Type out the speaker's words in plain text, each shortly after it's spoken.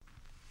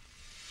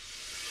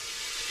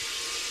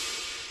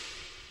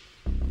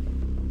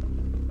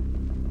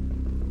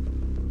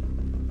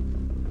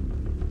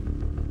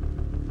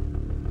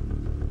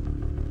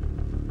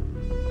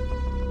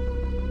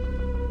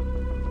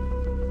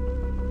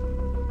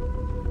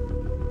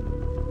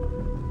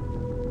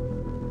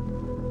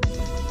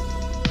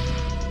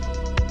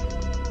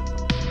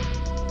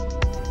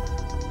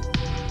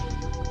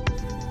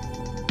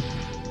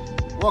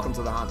Welcome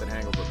to the Haunted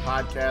Hangover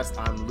Podcast.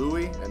 I'm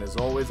Louie, and as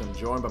always, I'm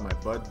joined by my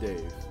bud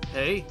Dave.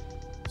 Hey.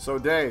 So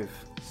Dave.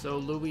 So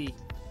Louie.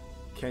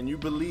 Can you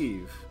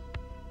believe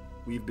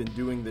we've been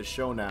doing this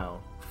show now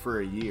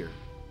for a year?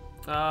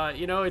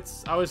 I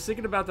was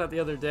thinking about that the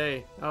other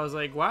day. I was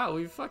like, wow,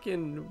 we've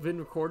fucking been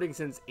recording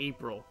since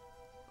April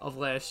of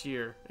last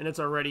year, and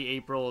it's already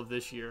April of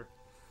this year.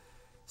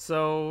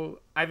 So,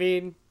 I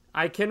mean,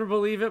 I can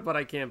believe it, but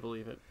I can't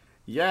believe it.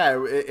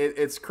 Yeah,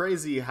 it's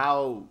crazy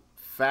how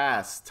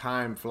fast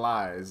time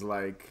flies.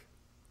 Like,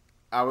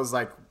 I was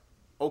like,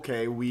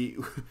 okay, we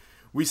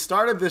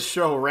started this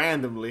show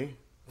randomly,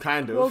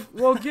 kind of.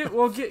 Well, give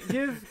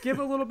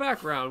a little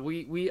background.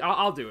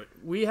 I'll do it.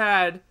 We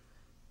had,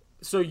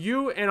 so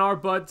you and our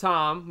bud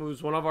Tom,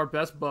 who's one of our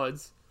best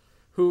buds,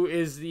 who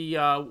is the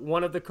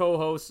one of the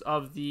co-hosts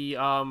of the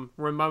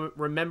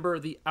Remember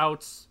the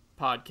Outs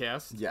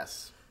podcast.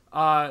 Yes.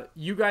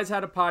 You guys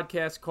had a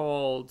podcast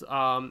called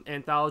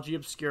Anthology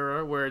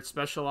Obscura, where it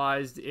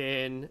specialized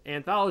in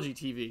anthology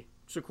TV.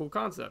 It's a cool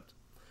concept.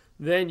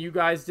 Then you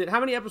guys did. How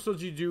many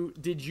episodes did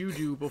you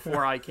do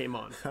before I came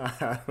on?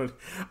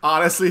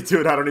 Honestly,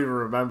 dude, I don't even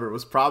remember. It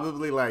was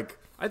probably like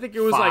I think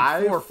it was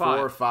like 4 or 5.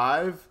 4 or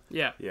 5.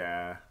 Yeah.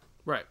 Yeah.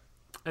 Right.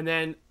 And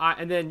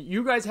then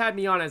you guys had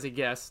me on as a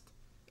guest,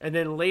 and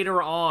then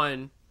later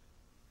on,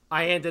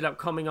 I ended up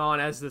coming on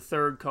as the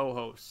third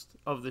co-host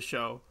of the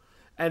show.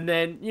 And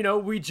then,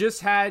 we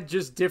just had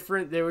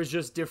different,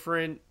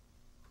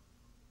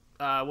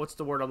 what's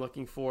the word I'm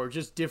looking for?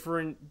 Just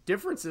different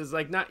differences,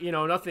 like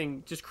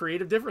nothing, just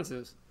creative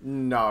differences.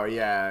 No,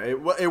 yeah,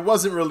 it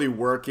wasn't really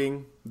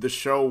working. The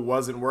show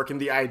wasn't working.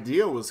 The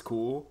idea was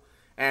cool,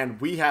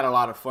 and we had a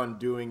lot of fun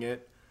doing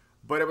it,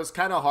 but it was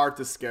kind of hard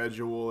to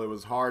schedule. It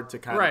was hard to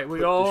kind of right.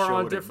 We all are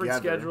on together. different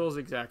schedules,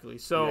 exactly.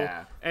 So,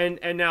 yeah.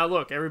 and now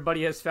look,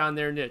 everybody has found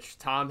their niche.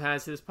 Tom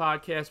has his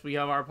podcast. We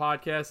have our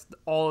podcast.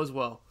 All as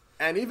well.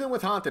 And even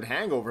with Haunted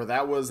Hangover,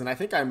 that was, and I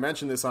think I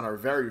mentioned this on our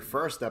very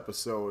first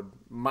episode,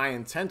 my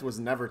intent was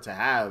never to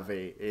have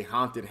a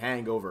Haunted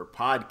Hangover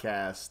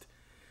podcast.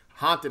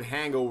 Haunted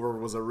Hangover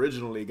was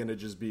originally going to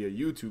just be a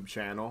YouTube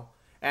channel,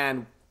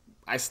 and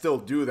I still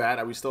do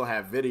that. We still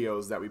have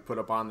videos that we put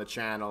up on the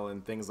channel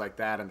and things like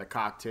that, and the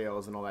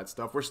cocktails and all that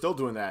stuff. We're still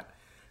doing that.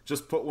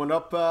 Just put one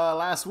up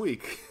last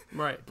week.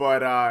 Right.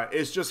 But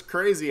it's just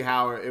crazy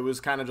how it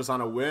was kind of just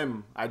on a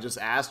whim. I just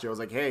asked you. I was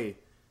like, hey,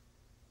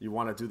 you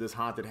want to do this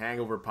Haunted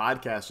Hangover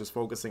podcast just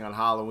focusing on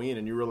Halloween?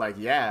 And you were like,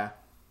 yeah.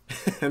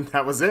 And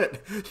that was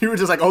it. You were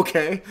just like,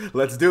 okay,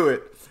 let's do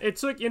it. It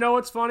took,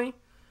 what's funny?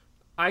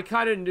 I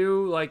kind of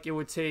knew, like, it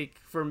would take,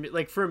 for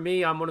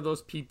me, I'm one of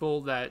those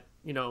people that,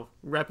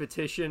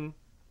 repetition,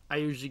 I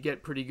usually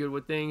get pretty good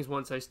with things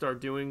once I start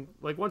doing,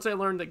 like, once I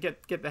learn to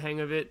get the hang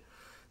of it.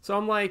 So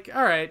I'm like,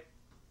 all right,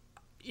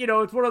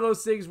 it's one of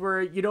those things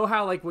where,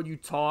 how, like, when you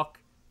talk,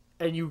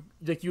 and you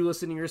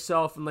listen to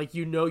yourself and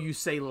you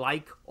say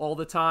like all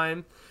the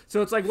time.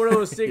 So it's like one of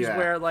those things yeah.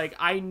 where like,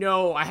 I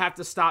know I have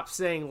to stop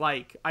saying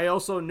like. I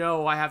also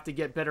know I have to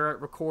get better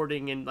at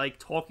recording and like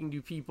talking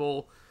to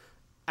people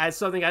as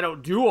something I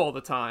don't do all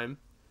the time.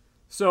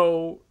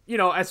 So,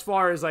 as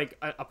far as like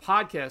a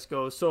podcast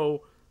goes,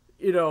 so,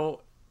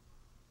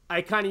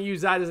 I kind of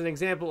use that as an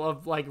example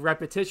of like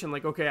repetition.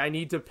 Like, okay, I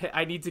need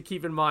to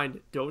keep in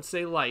mind, don't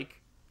say like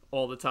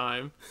all the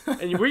time.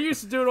 And we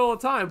used to do it all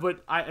the time,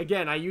 but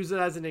I use it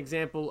as an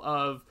example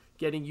of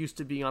getting used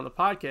to being on the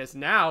podcast.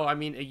 Now, I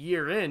mean, a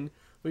year in,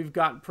 we've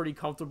gotten pretty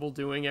comfortable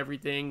doing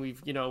everything. We've,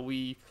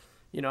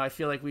 I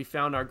feel like we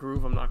found our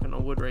groove. I'm knocking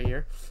on wood right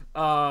here.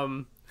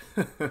 And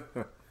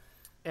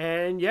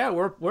yeah,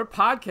 we're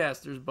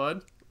podcasters,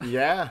 bud.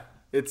 Yeah,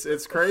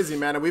 it's crazy,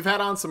 man. And we've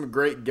had on some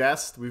great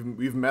guests.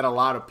 We've met a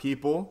lot of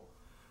people.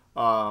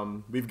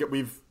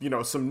 We've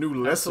some new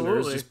listeners,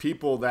 Absolutely. just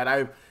people that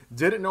I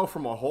didn't know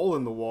from a hole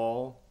in the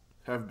wall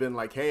have been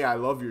like, hey, I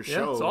love your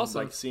show. It's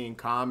awesome. Like seeing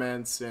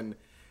comments and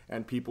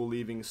people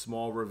leaving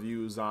small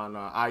reviews on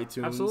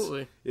iTunes.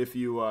 Absolutely. If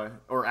you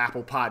or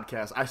Apple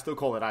Podcasts, I still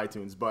call it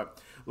iTunes, but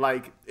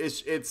like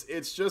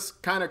it's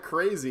just kind of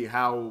crazy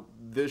how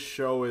this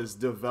show has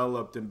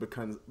developed and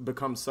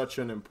become such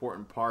an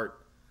important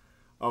part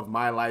of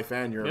my life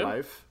and your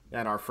life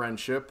and our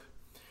friendship.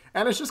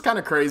 And it's just kind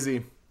of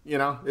crazy.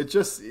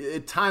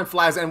 Time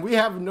flies, and we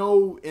have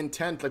no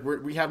intent. Like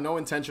we have no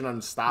intention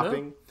on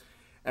stopping,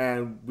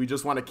 and we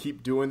just want to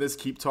keep doing this,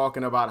 keep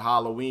talking about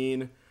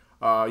Halloween.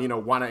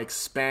 Want to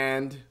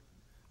expand.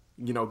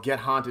 Get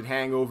Haunted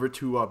Hangover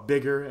to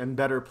bigger and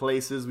better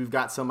places. We've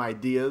got some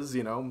ideas.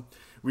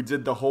 We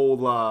did the whole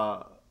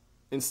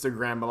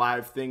Instagram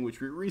Live thing,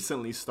 which we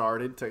recently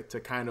started to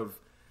kind of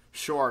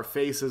show our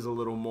faces a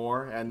little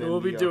more, and then we'll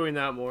be doing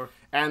that more.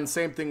 And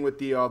same thing with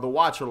the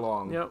watch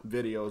along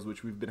videos,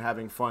 which we've been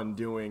having fun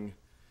doing,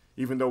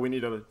 even though we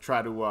need to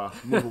try to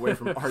move away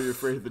from Are You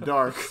Afraid of the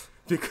Dark,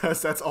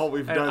 because that's all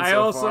we've done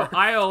so far.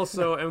 I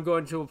also am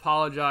going to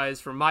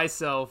apologize for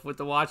myself with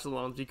the watch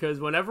alongs, because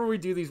whenever we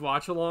do these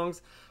watch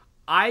alongs,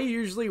 I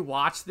usually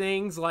watch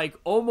things like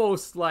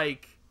almost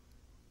like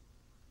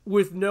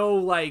with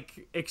no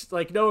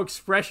no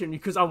expression,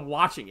 because I'm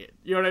watching it.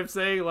 You know what I'm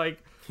saying?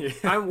 Like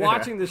I'm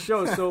watching the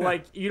show, so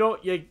like you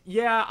don't,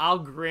 yeah, I'll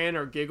grin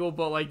or giggle,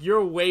 but like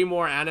you're way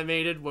more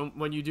animated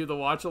when you do the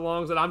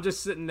watch-alongs, and I'm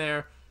just sitting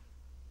there,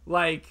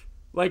 like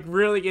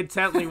really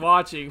intently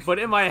watching. But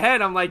in my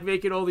head, I'm like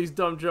making all these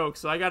dumb jokes,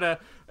 so I gotta.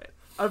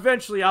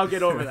 Eventually, I'll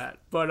get over that.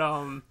 But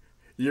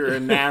you're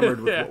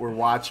enamored with what we're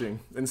watching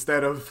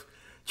instead of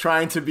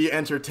trying to be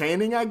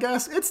entertaining. I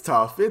guess it's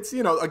tough. It's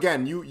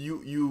again,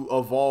 you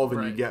evolve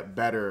and you get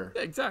better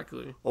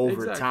exactly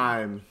over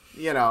time.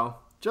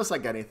 Just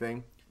like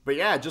anything. But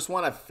yeah, just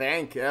want to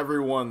thank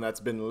everyone that's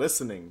been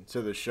listening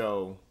to the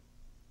show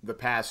the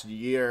past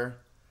year.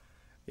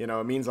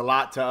 It means a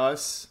lot to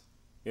us.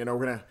 We're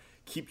going to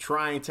keep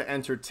trying to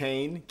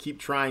entertain, keep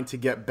trying to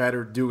get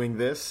better doing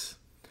this.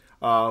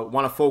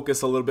 Want to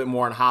focus a little bit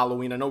more on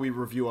Halloween. I know we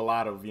review a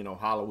lot of,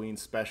 Halloween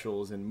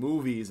specials and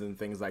movies and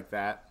things like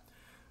that.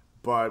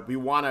 But we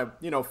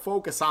want to,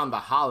 focus on the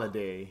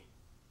holiday.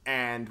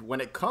 And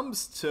when it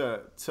comes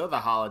to the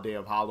holiday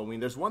of Halloween,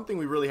 there's one thing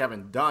we really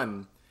haven't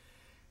done.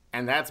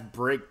 And that's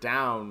break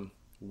down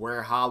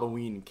where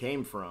Halloween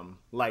came from,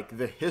 like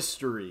the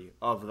history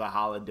of the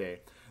holiday.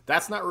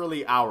 That's not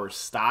really our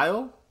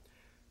style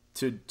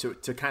to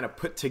kind of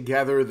put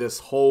together this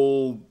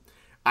whole,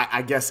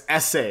 I guess,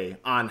 essay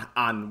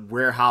on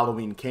where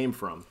Halloween came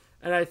from.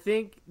 And I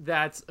think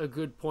that's a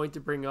good point to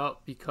bring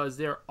up because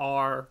there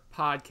are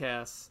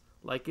podcasts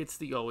like it's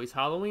the Always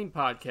Halloween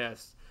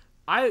podcast.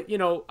 I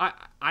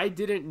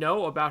didn't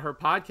know about her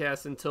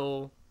podcast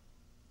until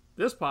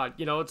this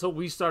until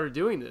we started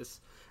doing this.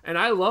 And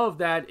I love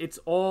that it's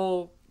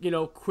all,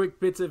 quick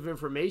bits of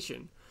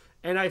information.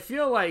 And I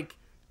feel like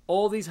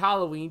all these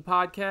Halloween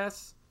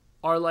podcasts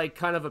are like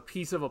kind of a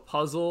piece of a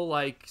puzzle.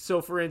 Like,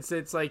 so for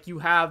instance, like you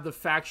have the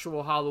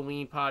Factual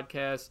Halloween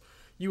podcast,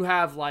 you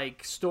have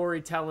like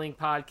storytelling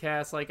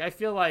podcasts. Like, I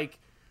feel like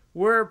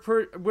we're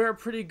a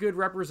pretty good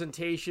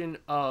representation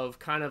of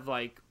kind of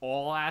like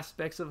all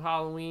aspects of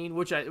Halloween,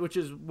 which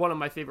is one of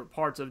my favorite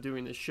parts of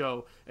doing this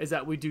show, is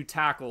that we do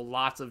tackle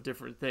lots of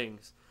different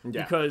things.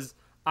 Yeah. Because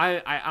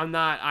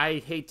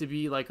I hate to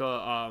be like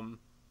and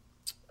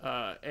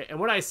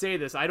when I say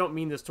this, I don't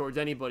mean this towards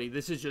anybody.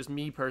 This is just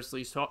me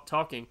personally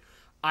talking.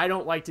 I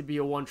don't like to be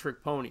a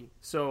one-trick pony.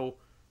 So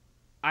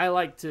I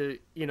like to,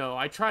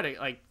 I try to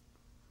like,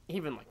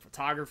 even like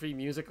photography,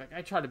 music, like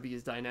I try to be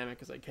as dynamic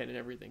as I can in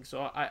everything.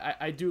 So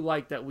I do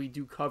like that we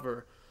do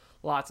cover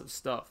lots of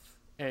stuff.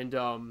 And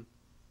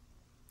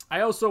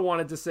I also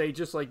wanted to say,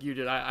 just like you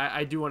did,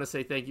 I do want to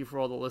say thank you for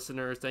all the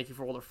listeners. Thank you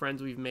for all the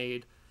friends we've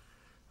made.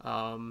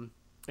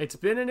 It's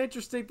been an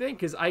interesting thing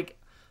because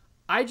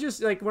I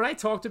just, like, when I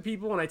talk to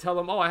people and I tell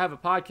them, oh, I have a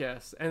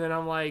podcast, and then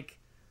I'm like,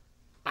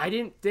 I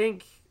didn't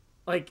think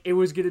like it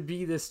was going to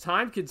be this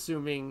time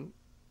consuming.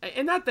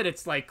 And not that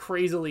it's like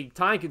crazily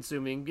time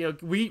consuming,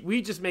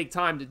 we just make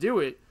time to do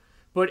it,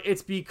 but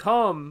it's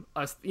become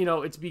a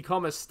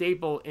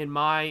staple in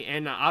my,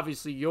 and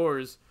obviously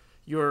yours,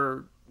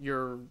 your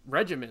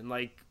regimen.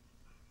 Like,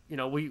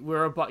 we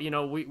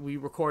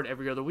record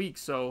every other week.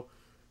 So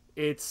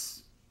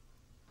it's,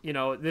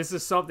 this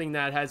is something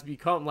that has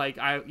become like,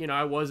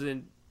 I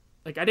wasn't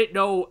like, I didn't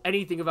know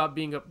anything about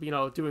being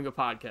doing a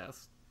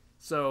podcast.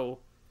 So,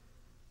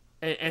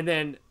 and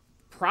then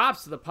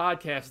props to the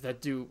podcasts that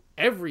do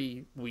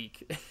every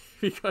week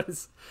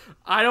because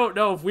I don't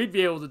know if we'd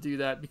be able to do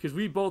that because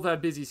we both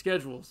have busy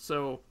schedules.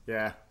 So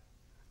yeah,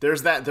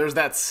 there's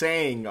that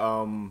saying,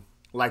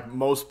 like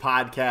most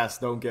podcasts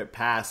don't get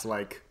past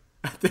like,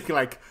 I think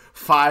like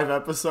 5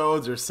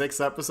 episodes or 6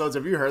 episodes.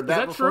 Have you heard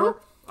that before? True?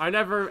 I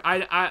never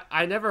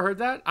heard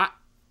that.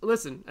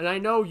 Listen, and I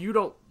know you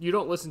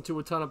don't listen to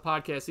a ton of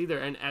podcasts either.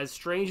 And as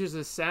strange as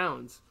this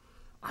sounds,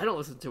 I don't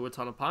listen to a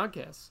ton of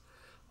podcasts.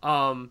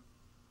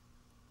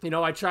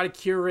 I try to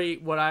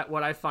curate what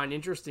I find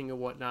interesting and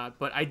whatnot,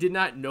 but I did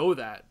not know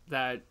that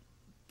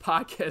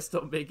podcasts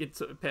don't make it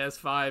to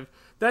past 5.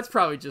 That's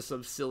probably just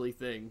some silly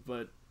thing,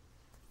 but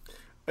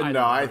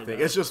I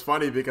think it's just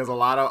funny because a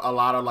lot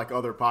of like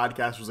other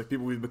podcasters, like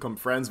people we've become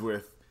friends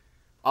with,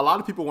 a lot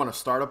of people want to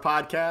start a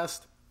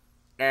podcast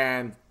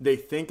and they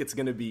think it's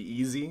going to be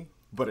easy,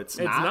 but it's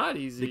not. It's not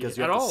easy because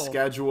you have to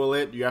schedule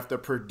it, you have to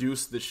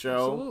produce the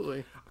show.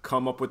 Absolutely.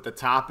 Come up with the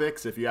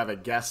topics. If you have a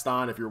guest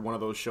on, if you're one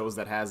of those shows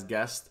that has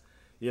guests,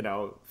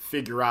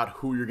 figure out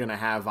who you're going to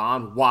have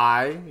on,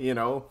 why,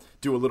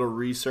 do a little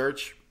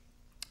research.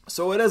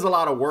 So it is a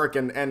lot of work.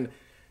 And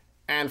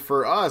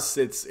for us,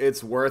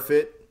 it's worth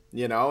it,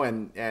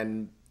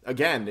 and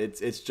again,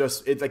 it's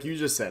like you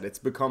just said, it's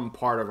become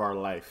part of our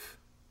life.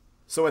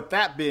 So with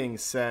that being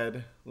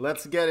said,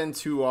 let's get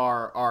into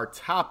our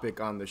topic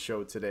on the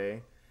show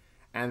today.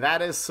 And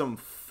that is some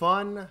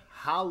fun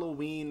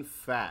Halloween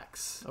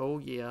facts. Oh,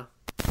 yeah.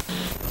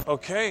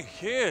 Okay,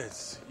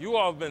 kids, you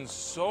all have been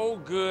so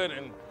good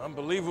and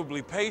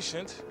unbelievably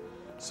patient.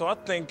 So I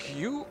think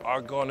you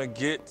are gonna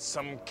get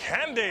some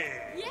candy.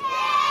 Yeah!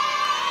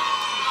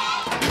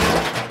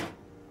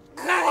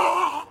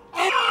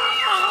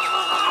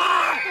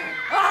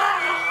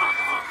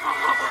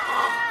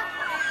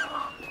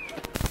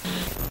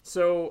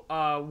 So,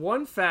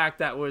 one fact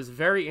that was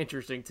very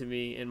interesting to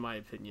me, in my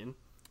opinion,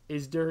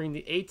 is during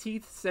the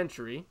 18th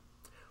century,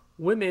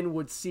 women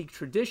would seek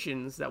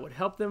traditions that would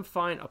help them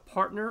find a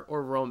partner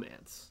or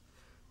romance.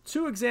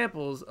 2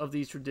 examples of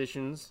these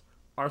traditions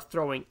are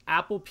throwing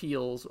apple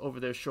peels over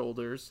their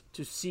shoulders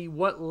to see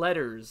what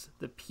letters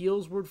the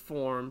peels would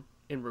form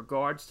in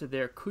regards to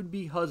their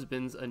could-be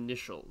husband's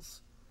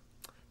initials.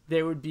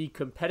 There would be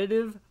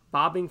competitive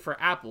bobbing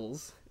for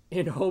apples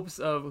in hopes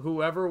of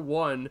whoever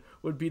won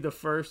would be the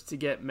first to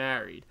get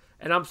married.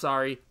 And I'm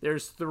sorry,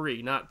 there's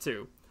 3, not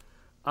 2.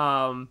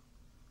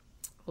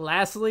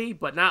 Lastly,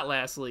 but not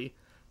lastly,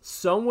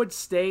 some would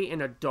stay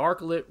in a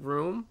dark lit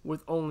room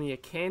with only a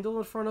candle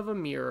in front of a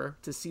mirror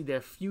to see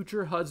their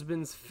future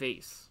husband's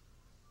face.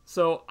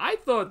 So I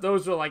thought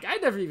those were like, I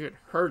never even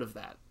heard of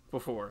that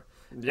before.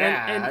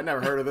 Yeah, I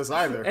never heard of this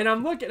either. And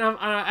I'm looking,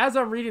 as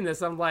I'm reading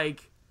this, I'm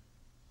like,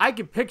 I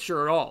can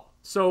picture it all.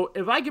 So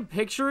if I can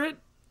picture it,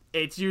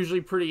 it's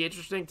usually pretty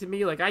interesting to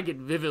me. Like, I can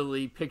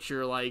vividly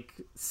picture, like,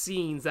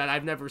 scenes that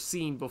I've never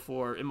seen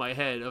before in my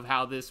head of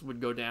how this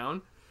would go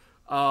down.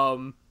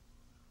 And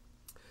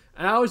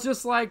I was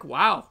just like,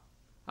 wow.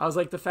 I was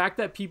like, the fact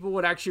that people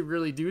would actually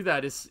really do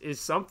that is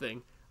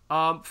something.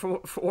 From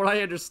what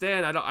I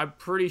understand, I'm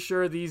pretty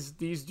sure these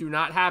do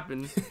not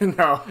happen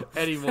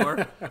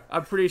anymore.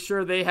 I'm pretty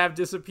sure they have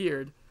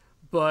disappeared.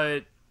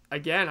 But,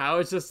 again, I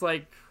was just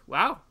like,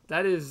 wow,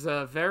 that is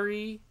a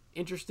very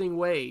interesting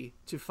way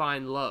to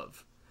find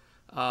love.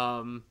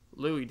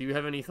 Louis, do you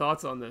have any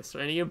thoughts on this or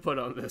any input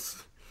on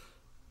this?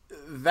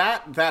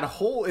 That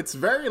whole, it's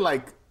very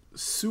like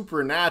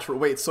supernatural.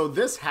 Wait, so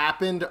this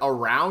happened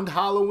around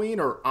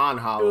Halloween or on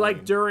Halloween?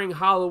 Like during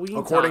Halloween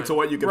according time. to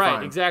what you can right, find.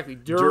 Right, exactly.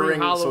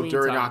 During Halloween So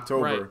during time.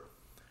 October. Right.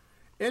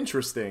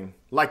 Interesting.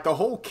 Like the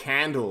whole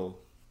candle.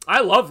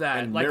 I love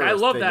that. Like, I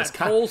love that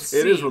whole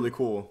scene. It is really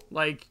cool.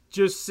 Like,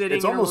 just sitting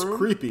It's in a almost room.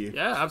 creepy.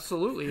 Yeah,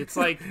 absolutely. It's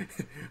like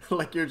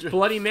like you're just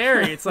Bloody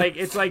Mary. It's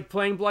like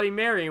playing Bloody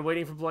Mary and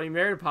waiting for Bloody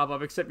Mary to pop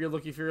up, except you're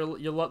looking for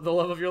the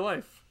love of your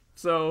life.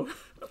 So,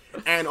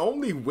 and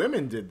only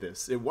women did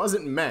this. It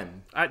wasn't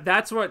men.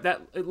 That's what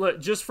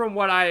just from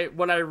what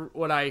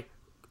I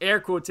air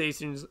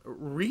quotations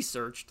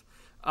researched.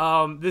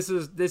 This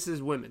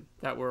is women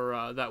that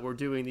were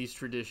doing these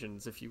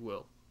traditions, if you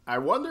will. I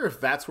wonder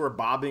if that's where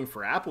bobbing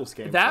for apples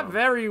came from.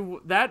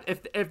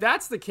 If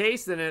that's the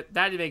case, then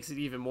that makes it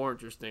even more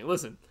interesting.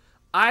 Listen,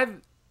 I've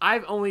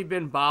only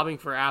been bobbing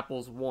for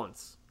apples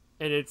once,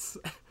 and it's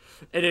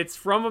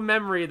from a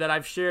memory that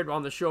I've shared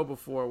on the show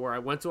before, where I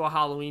went to a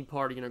Halloween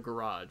party in a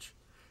garage,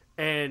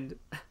 and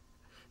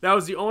that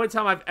was the only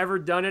time I've ever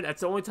done it.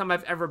 That's the only time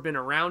I've ever been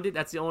around it.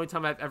 That's the only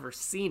time I've ever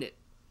seen it,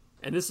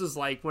 and this was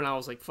like when I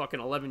was like fucking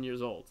 11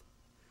 years old.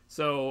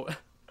 So.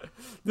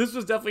 This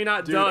was definitely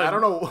not done I don't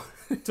know.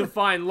 to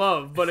find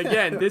love. But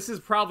again, this is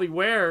probably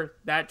where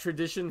that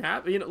tradition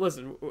happened. You know,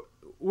 listen,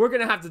 I'm going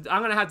to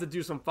have to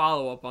do some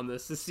follow-up on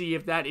this to see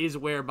if that is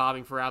where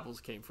bobbing for apples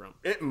came from.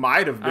 It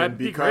might have been,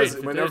 because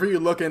whenever you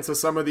look into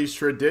some of these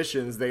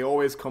traditions, they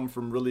always come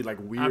from really like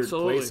weird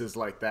Absolutely. places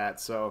like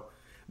that. So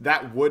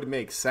that would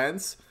make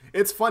sense.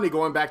 It's funny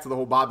going back to the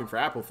whole bobbing for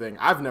apple thing.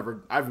 I've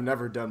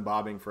never done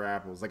bobbing for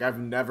apples. Like, I've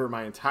never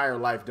my entire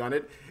life done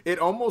it. It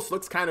almost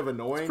looks kind of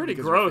annoying. It's pretty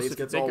because gross your face if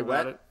you gets think all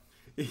about wet.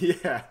 it.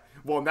 Yeah.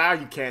 Well, now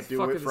you can't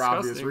do it for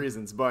obvious disgusting.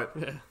 reasons, but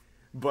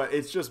but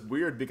it's just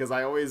weird because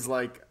I always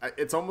like,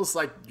 it's almost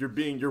like you're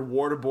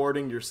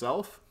waterboarding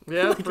yourself.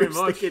 Yeah, like pretty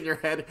you're much. sticking your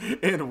head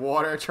in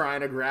water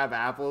trying to grab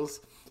apples.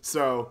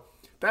 So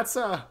that's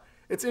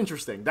it's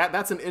interesting.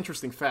 That's an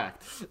interesting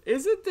fact.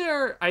 Isn't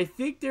there? I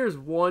think there's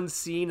one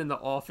scene in The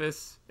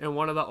Office, in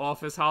one of the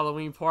Office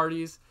Halloween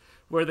parties,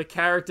 where the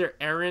character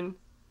Erin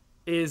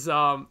is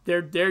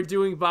they're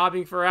doing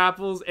bobbing for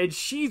apples, and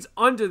she's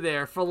under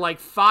there for like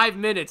 5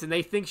 minutes, and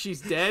they think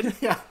she's dead.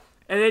 Yeah.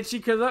 And then she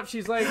comes up,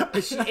 she's like,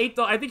 I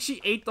think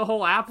she ate the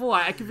whole apple.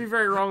 I could be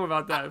very wrong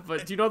about that,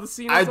 but do you know the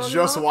scene I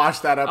just about?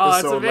 watched that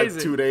episode like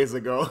amazing. 2 days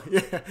ago.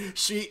 Yeah,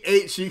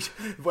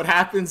 what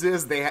happens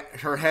is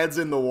her head's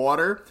in the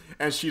water,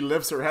 and she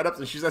lifts her head up,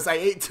 and she says, "I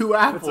ate 2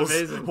 apples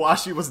while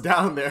she was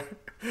down there."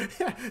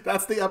 Yeah,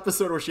 that's the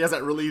episode where she has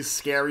that really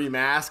scary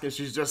mask, and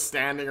she's just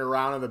standing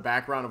around in the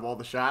background of all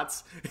the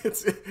shots.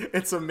 It's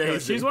amazing. Yeah,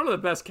 she's one of the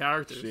best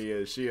characters.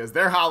 She is.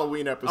 Their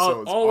Halloween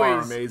episodes are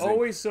amazing.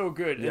 Always so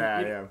good.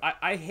 Yeah.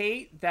 I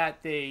hate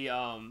that they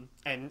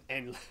and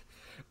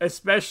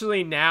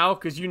especially now,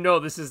 because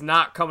this is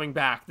not coming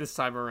back this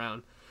time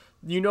around.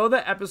 You know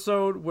the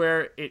episode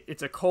where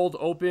it's a cold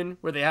open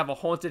where they have a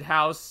haunted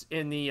house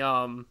in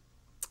the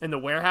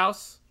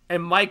warehouse,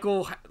 and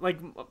Michael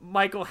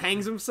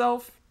hangs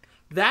himself.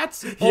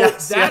 That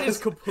is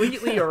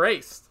completely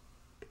erased.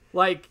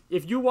 Like,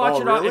 if you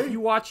watch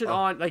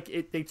on,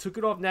 they took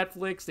it off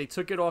Netflix, they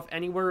took it off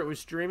anywhere it was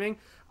streaming.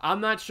 I'm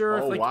not sure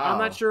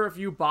if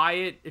you buy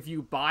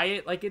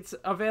it like it's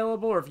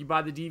available, or if you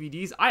buy the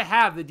DVDs. I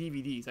have the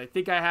DVDs. I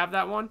think I have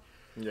that one.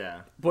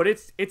 Yeah. But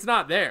it's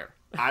not there.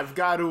 I've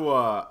got to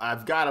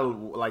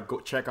like go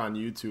check on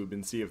YouTube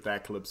and see if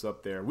that clip's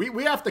up there.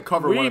 We have to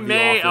cover one of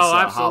the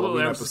Office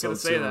Halloween I was just gonna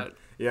episodes say soon. that.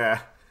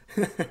 Yeah.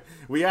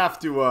 We have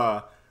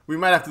to we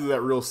might have to do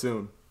that real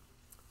soon.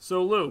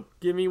 So, Lou,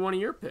 give me one of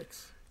your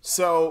picks.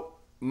 So,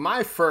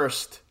 my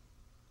first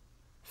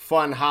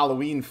fun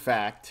Halloween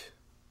fact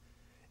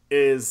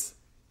is,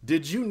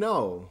 did you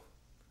know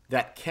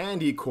that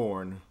candy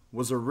corn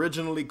was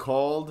originally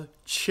called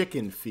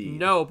chicken feed?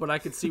 No, but I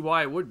could see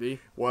why it would be.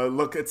 Well,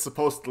 look, it's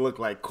supposed to look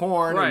like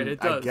corn. Right, and it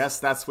does. I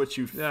guess that's what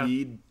you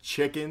feed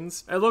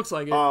chickens. It looks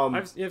like it.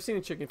 I've seen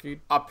a chicken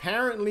feed.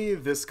 Apparently,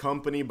 this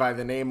company by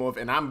the name of,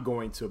 and I'm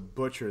going to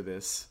butcher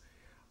this,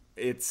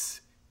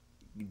 it's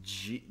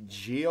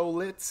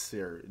Geolitz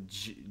or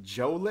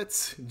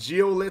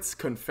Geolitz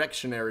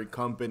Confectionery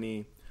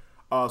Company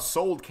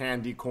sold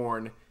candy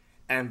corn,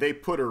 and they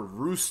put a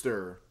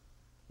rooster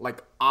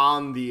like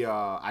on the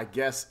I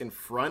guess in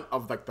front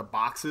of like the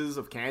boxes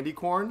of candy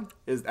corn.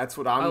 That's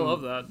what I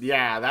love that.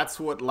 Yeah, that's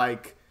what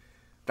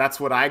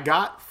I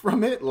got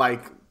from it.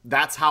 Like,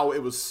 that's how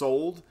it was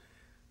sold.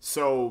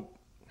 So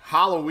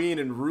Halloween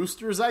and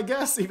roosters, I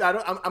guess.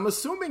 I'm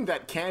assuming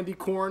that candy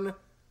corn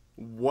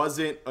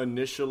wasn't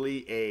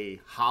initially a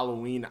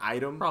Halloween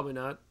item. Probably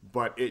not.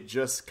 But it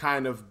just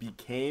kind of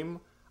became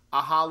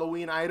a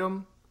Halloween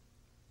item.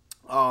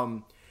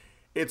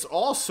 It's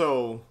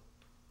also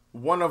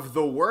one of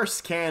the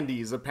worst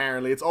candies,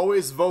 apparently. It's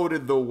always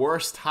voted the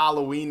worst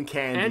Halloween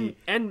candy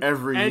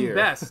every year. And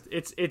best.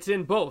 It's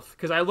in both,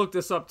 because I looked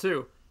this up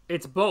too.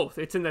 It's both.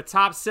 It's in the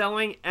top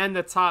selling and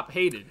the top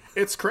hated.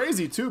 It's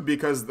crazy too,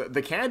 because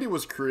the candy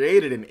was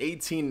created in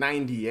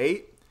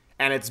 1898,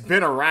 and it's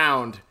been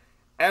around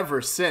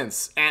ever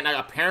since. And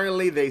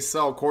apparently they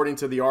sell, according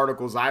to the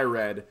articles I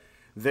read,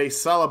 they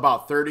sell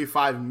about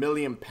 35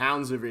 million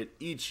pounds of it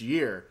each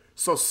year.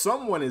 So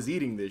someone is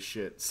eating this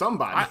shit.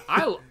 Somebody.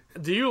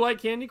 Do you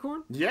like candy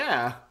corn?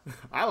 Yeah,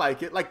 I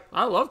like it. Like,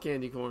 I love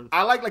candy corn.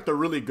 I like the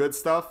really good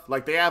stuff.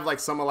 Like, they have like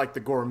some of like the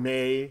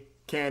gourmet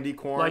candy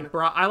corn.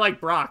 I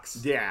like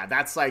Brock's. Yeah,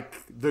 that's like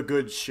the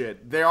good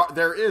shit.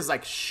 There is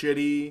like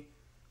shitty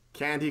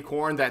candy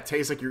corn that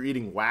tastes like you're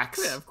eating wax.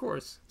 Yeah, of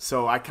course.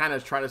 So I kind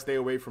of try to stay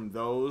away from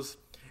those.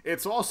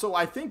 It's also,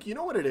 I think, you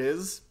know what it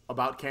is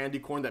about candy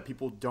corn that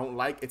people don't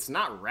like? It's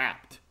not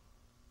wrapped.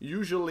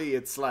 Usually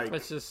it's like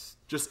it's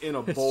just in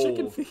a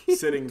bowl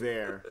sitting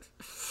there.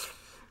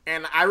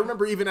 And I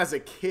remember even as a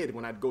kid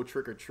when I'd go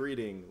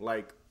trick-or-treating,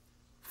 like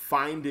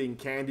finding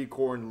candy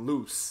corn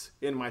loose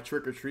in my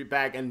trick-or-treat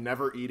bag and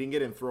never eating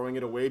it and throwing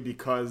it away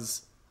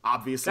because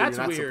obviously you're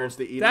not supposed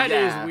to eat it. That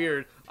is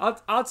weird.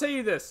 I'll tell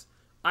you this.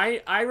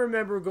 I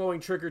remember going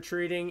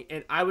trick-or-treating,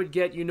 and I would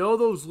get,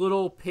 those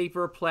little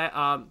paper plat,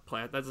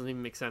 that doesn't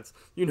even make sense.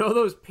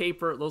 Those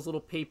little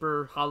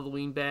paper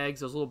Halloween bags,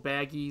 those little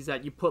baggies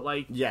that you put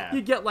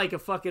you get like a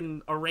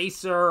fucking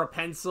eraser, a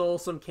pencil,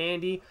 some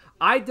candy.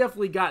 I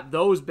definitely got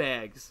those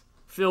bags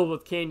filled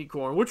with candy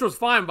corn, which was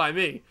fine by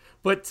me.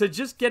 But to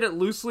just get it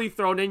loosely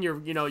thrown in your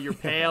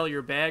pail,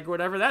 your bag, or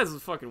whatever, that is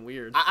fucking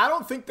weird. I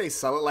don't think they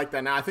sell it like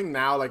that now. I think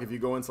now, like, if you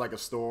go into like a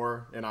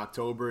store in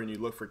October and you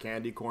look for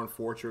candy corn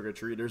for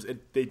trick-or-treaters,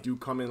 they do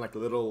come in like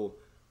little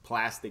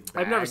plastic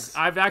bags.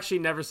 I've actually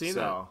never seen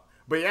that.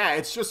 But yeah,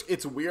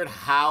 it's weird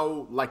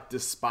how like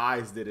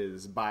despised it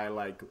is by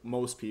like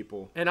most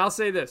people. And I'll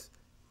say this,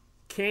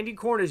 candy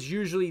corn is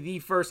usually the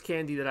first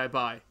candy that I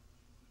buy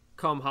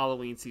come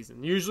Halloween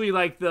season. Usually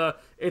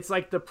it's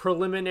like the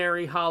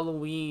preliminary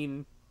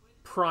Halloween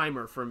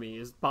primer for me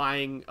is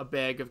buying a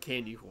bag of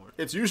candy corn.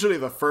 It's usually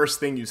the first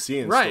thing you see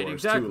in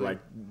stores too, like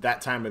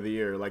that time of the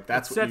year. Like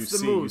that's what you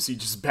see. You see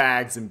just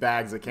bags and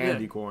bags of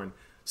candy corn.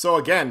 So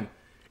again,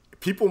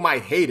 people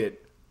might hate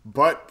it,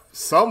 but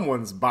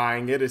someone's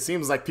buying it. It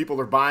seems like people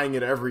are buying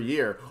it every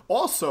year.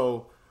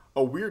 Also,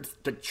 a weird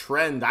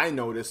trend I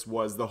noticed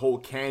was the whole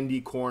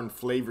candy corn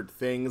flavored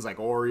things like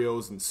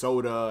Oreos and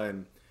soda,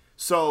 and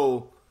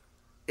so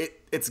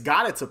it's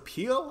got its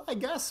appeal, I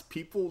guess.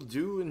 People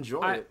do enjoy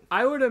it.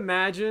 I would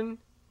imagine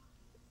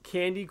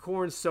candy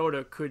corn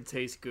soda could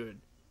taste good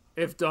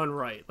if done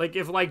right. Like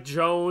if like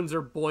Jones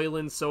or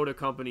Boylan soda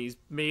companies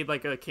made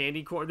like a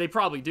candy corn, they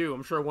probably do.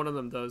 I'm sure one of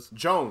them does.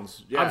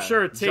 Jones, yeah. I'm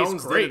sure it tastes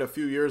Jones great. Did it a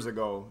few years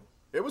ago.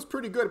 It was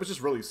pretty good. It was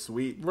just really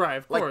sweet. Right,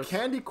 of course. Like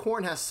candy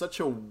corn has such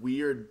a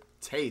weird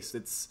taste.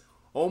 It's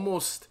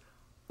almost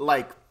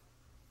like,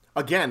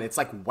 again, it's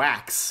like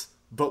wax,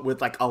 but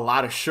with like a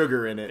lot of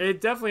sugar in it.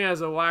 It definitely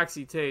has a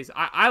waxy taste.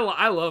 I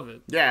love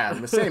it. Yeah,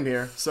 the same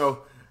here.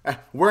 So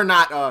we're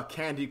not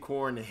candy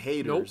corn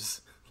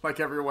haters like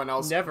everyone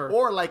else. Never.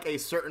 Or like a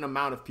certain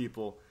amount of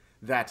people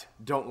that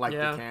don't like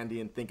the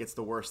candy and think it's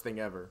the worst thing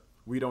ever.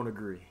 We don't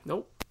agree.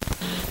 Nope.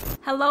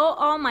 Hello,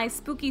 all my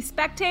spooky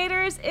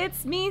spectators.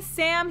 It's me,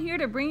 Sam, here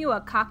to bring you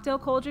a Cocktail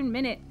Cauldron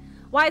Minute.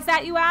 Why is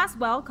that, you ask?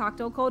 Well,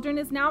 Cocktail Cauldron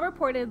is now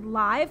reported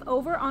live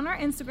over on our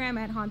Instagram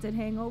at Haunted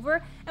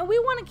Hangover, and we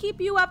want to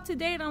keep you up to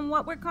date on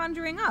what we're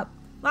conjuring up.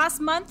 Last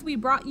month, we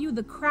brought you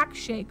the Crack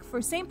Shake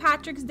for St.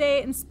 Patrick's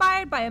Day,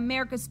 inspired by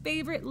America's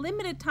favorite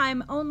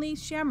limited-time-only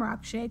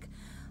Shamrock Shake.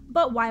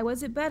 But why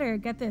was it better?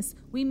 Get this.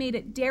 We made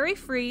it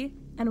dairy-free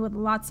and with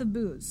lots of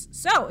booze.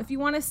 So, if you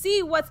want to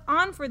see what's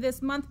on for this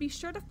month, be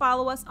sure to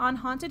follow us on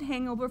Haunted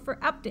Hangover for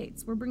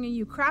updates. We're bringing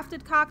you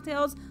crafted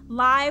cocktails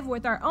live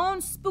with our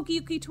own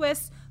spooky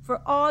twist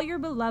for all your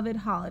beloved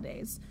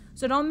holidays.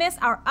 So don't miss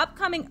our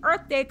upcoming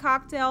Earth Day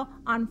cocktail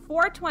on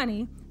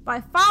 4/20 by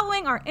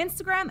following our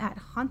Instagram at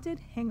Haunted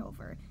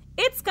Hangover.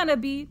 It's gonna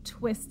be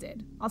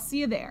twisted. I'll see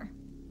you there.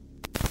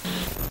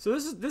 So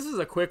this is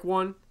a quick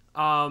one.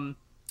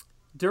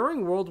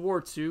 During World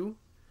War II,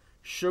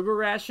 sugar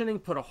rationing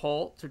put a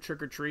halt to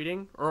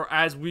trick-or-treating, or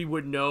as we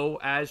would know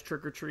as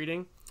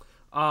trick-or-treating.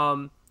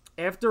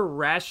 After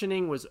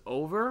rationing was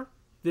over,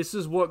 this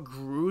is what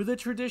grew the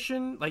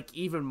tradition, like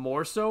even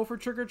more so for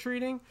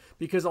trick-or-treating,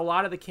 because a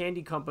lot of the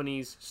candy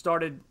companies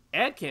started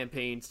ad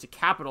campaigns to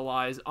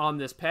capitalize on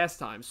this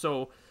pastime.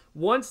 So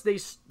once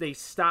they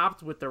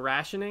stopped with the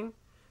rationing,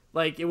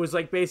 like it was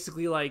like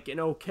basically like an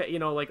okay, you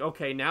know, like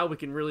okay, now we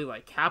can really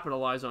like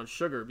capitalize on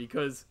sugar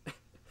because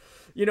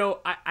you know,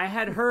 I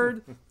had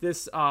heard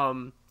this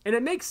and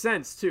it makes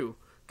sense too.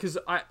 Because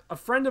a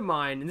friend of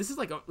mine, and this is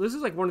like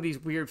one of these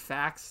weird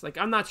facts. Like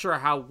I'm not sure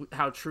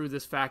how true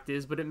this fact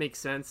is, but it makes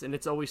sense, and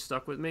it's always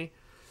stuck with me.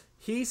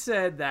 He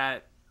said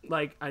that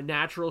like a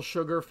natural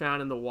sugar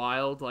found in the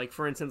wild, like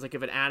for instance, like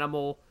if an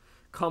animal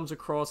comes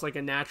across like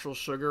a natural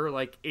sugar,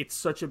 like it's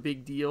such a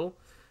big deal.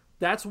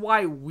 That's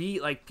why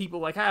we like people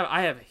like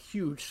I have a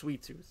huge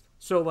sweet tooth,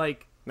 so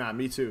like. Nah,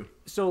 me too.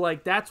 So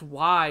like that's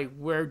why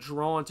we're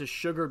drawn to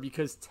sugar,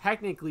 because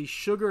technically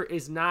sugar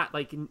is not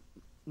like.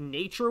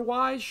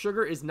 Nature-wise,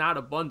 sugar is not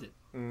abundant.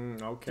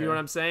 Okay. Do you know what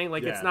I'm saying?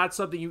 Like, it's not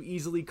something you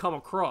easily come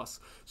across.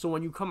 So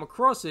when you come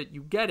across it,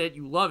 you get it,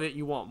 you love it,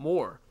 you want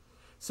more.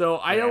 So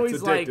I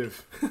always like...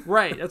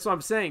 Right, that's what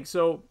I'm saying.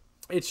 So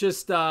it's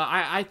just,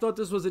 I thought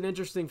this was an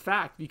interesting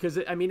fact because,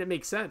 it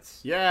makes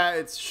sense. Yeah,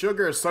 it's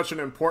sugar is such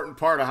an important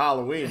part of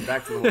Halloween,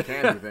 back to the whole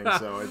candy thing,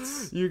 so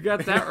it's... You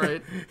got that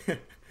right.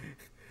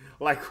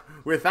 Like,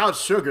 without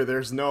sugar,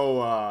 there's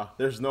no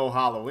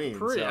Halloween.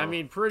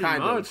 Pretty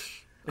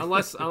much.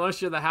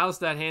 Unless you're the house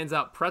that hands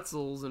out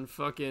pretzels and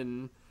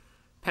fucking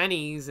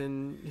pennies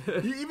and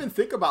you even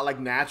think about like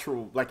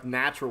natural like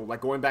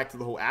going back to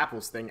the whole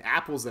apples thing.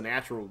 Apple's a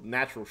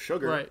natural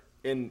sugar right.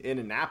 in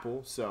an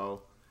apple,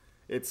 so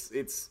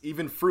it's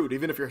even fruit.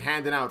 Even if you're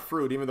handing out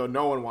fruit, even though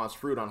no one wants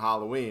fruit on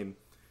Halloween,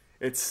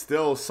 it's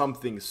still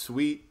something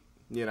sweet,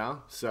 you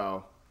know.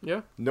 So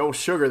yeah, no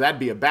sugar, that'd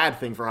be a bad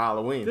thing for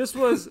Halloween. This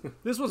was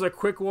a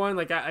quick one.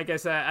 Like I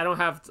said, I don't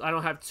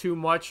have too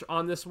much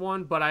on this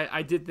one, but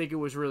I did think it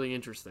was really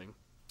interesting.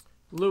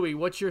 Louis,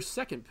 what's your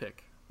second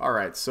pick? All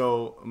right,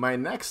 so my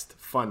next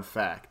fun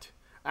fact.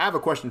 I have a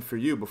question for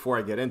you before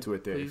I get into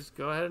it, Dave. Please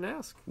go ahead and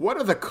ask. What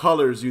are the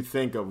colors you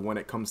think of when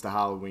it comes to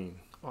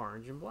Halloween?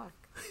 Orange and black.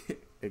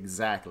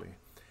 Exactly.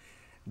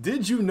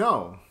 Did you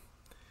know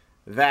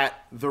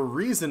that the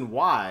reason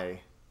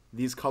why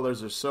these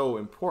colors are so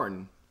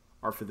important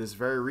are for this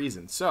very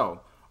reason?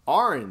 So,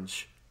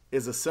 orange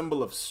is a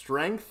symbol of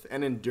strength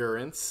and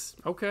endurance.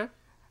 Okay.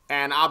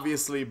 And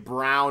obviously,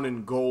 brown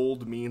and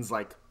gold means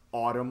like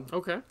autumn.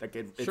 Okay. Like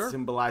it Sure.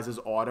 symbolizes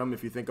autumn.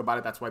 If you think about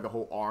it, that's why the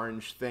whole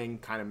orange thing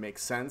kind of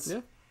makes sense.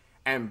 Yeah.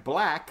 And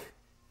black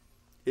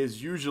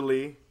is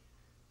usually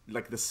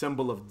like the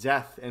symbol of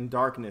death and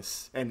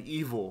darkness and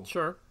evil.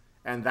 Sure.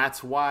 And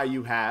that's why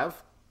you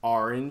have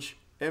orange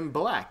and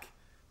black,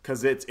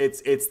 because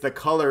it's the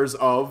colors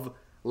of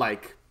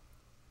like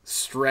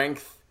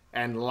strength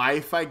and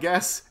life, I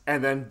guess,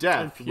 and then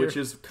death, which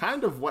is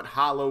kind of what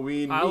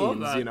Halloween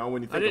means, you know,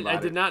 when you think about it.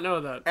 I did not know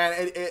that.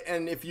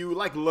 And if you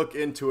like look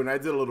into it, and I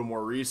did a little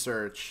more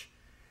research,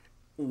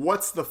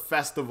 what's the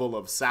festival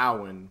of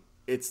Samhain?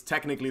 It's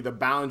technically the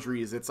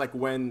boundaries. It's like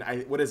when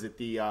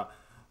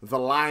the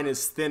line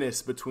is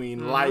thinnest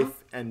between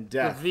life and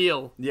death. The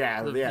veil.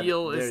 Yeah, the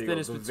veil is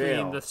thinnest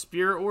between the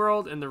spirit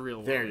world and the real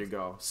world. There you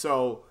go.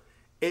 So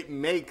it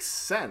makes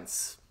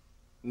sense.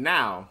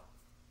 Now,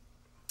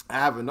 I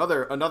have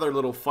another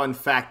little fun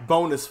fact,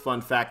 bonus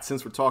fun fact,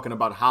 since we're talking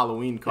about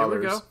Halloween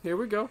colors. Here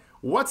we go.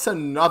 What's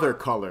another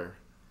color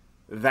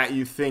that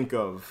you think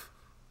of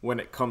when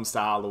it comes to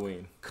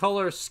Halloween?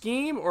 Color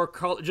scheme or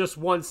just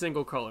one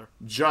single color?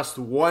 Just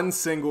one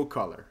single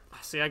color.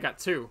 See, I got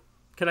two.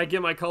 Can I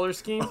get my color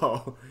scheme?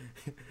 Oh,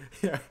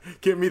 yeah.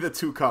 Give me the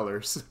two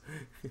colors.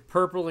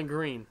 Purple and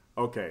green.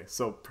 Okay,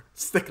 so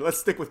let's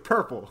stick with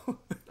purple.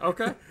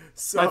 Okay.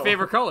 So, my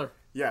favorite color.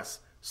 Yes.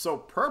 So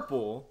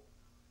purple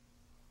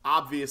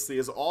obviously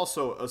is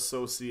also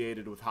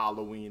associated with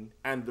Halloween,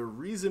 and the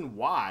reason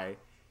why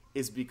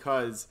is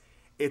because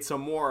it's a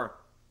more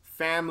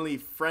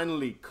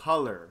family-friendly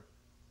color.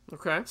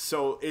 Okay.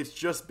 So it's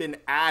just been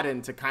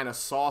added to kind of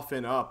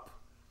soften up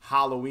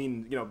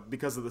Halloween, you know,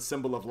 because of the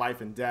symbol of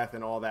life and death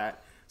and all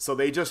that. So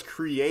they just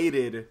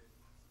created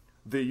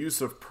the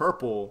use of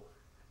purple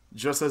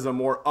just as a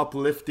more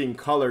uplifting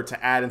color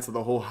to add into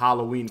the whole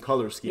Halloween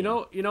color scheme.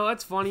 You know,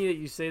 that's funny that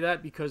you say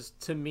that, because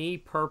to me,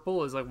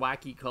 purple is a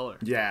wacky color.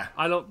 Yeah.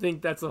 I don't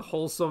think that's a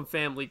wholesome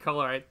family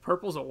color.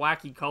 Purple's a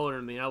wacky color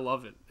to me. I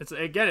love it.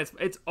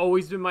 It's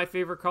always been my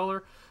favorite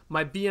color.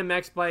 My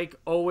BMX bike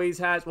always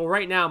has. Well,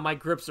 right now my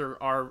grips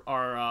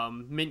are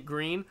mint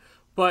green.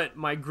 but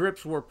my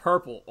grips were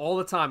purple all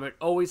the time. I'd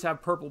always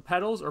have purple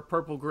pedals or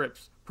purple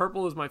grips.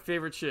 Purple is my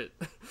favorite shit.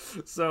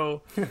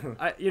 So,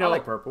 I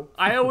like purple.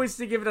 I always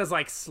think of it as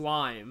like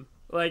slime.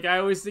 Like, I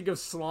always think of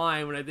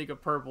slime when I think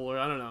of purple, or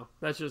I don't know.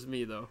 That's just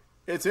me, though.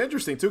 It's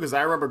interesting, too, because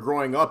I remember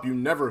growing up, you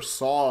never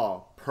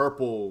saw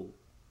purple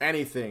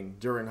anything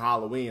during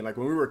Halloween. Like,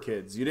 when we were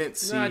kids, you didn't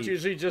see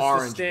usually just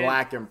orange,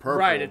 black, and purple.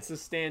 Right, it's the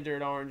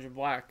standard orange and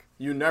black.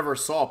 You never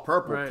saw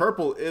purple. Right.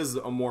 Purple is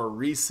a more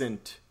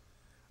recent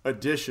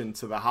addition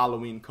to the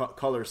Halloween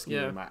color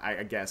scheme, Yeah.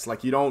 I guess.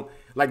 Like, you don't...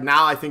 Like,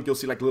 now I think you'll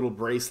see, like, little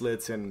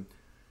bracelets and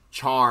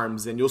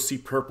charms, and you'll see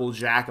purple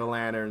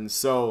jack-o'-lanterns.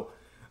 So...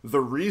 The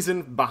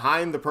reason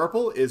behind the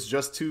purple is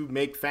just to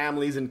make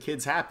families and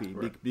kids happy,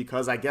 right.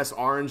 Because I guess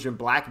orange and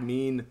black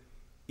mean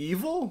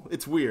evil.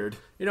 It's weird,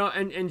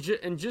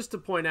 And just to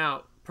point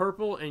out,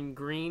 purple and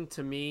green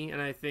to me, and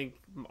I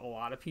think a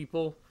lot of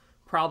people,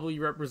 probably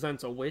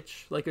represents a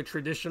witch, like a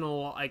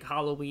traditional like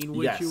Halloween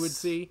witch you would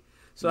see.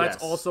 So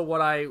that's also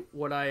what I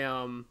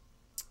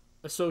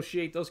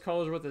associate those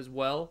colors with as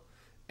well.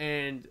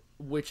 And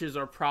witches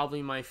are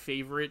probably my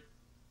favorite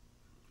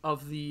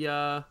of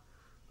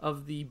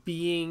the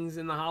beings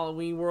in the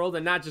Halloween world,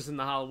 and not just in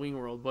the Halloween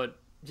world, but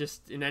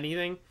just in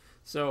anything.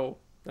 So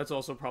that's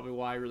also probably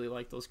why I really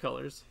like those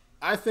colors.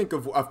 I think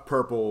of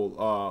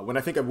purple, when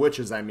I think of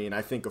witches,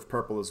 I think of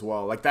purple as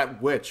well. Like that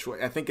witch,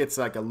 I think it's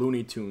like a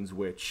Looney Tunes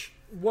witch.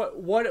 What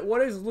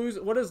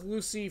does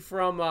Lucy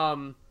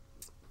from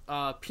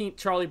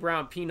Charlie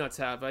Brown Peanuts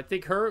have? I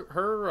think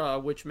her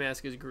witch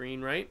mask is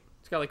green, right?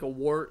 It's got like a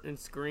wart and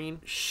it's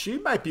green. She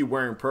might be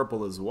wearing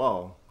purple as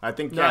well. I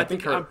think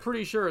I'm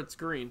pretty sure it's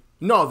green.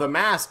 No, the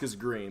mask is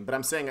green, but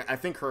I'm saying I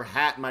think her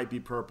hat might be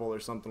purple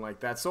or something like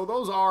that. So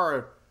those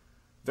are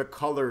the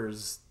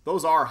colors.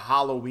 Those are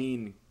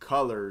Halloween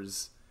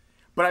colors.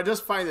 But I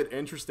just find it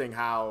interesting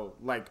how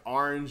like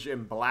orange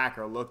and black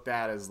are looked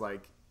at as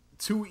like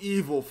too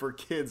evil for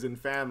kids and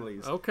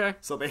families. Okay.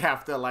 So they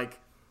have to like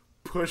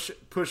push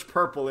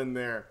purple in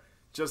there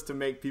just to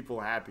make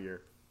people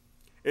happier.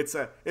 It's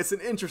an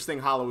interesting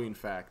Halloween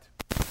fact.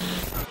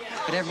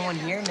 But everyone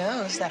here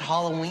knows that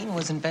Halloween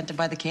was invented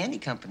by the candy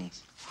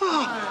companies.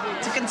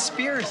 It's a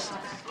conspiracy.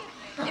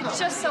 It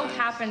just so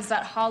happens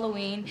that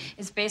Halloween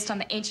is based on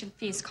the ancient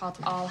feast called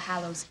All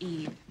Hallows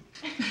Eve.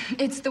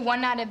 It's the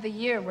one night of the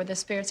year where the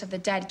spirits of the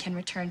dead can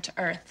return to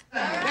Earth.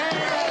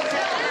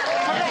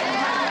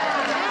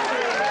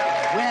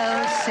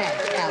 Well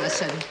said,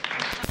 Allison.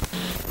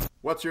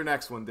 What's your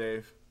next one,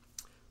 Dave?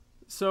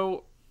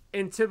 So,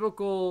 in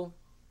typical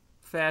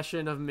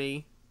fashion of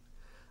me,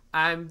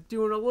 I'm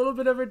doing a little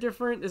bit of a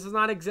different. This is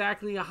not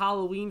exactly a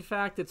Halloween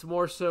fact. It's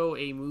more so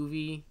a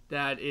movie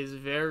that is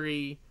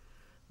very,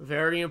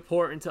 very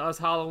important to us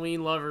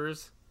Halloween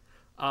lovers.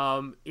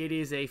 It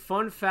is a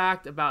fun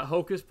fact about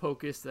Hocus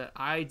Pocus that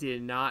I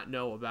did not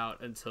know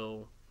about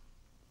until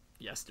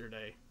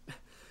yesterday.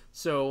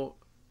 So,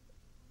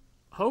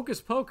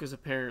 Hocus Pocus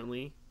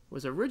apparently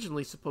was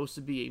originally supposed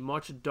to be a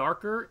much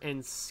darker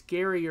and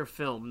scarier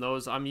film.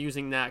 I'm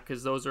using that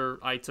because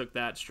I took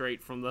that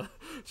straight from the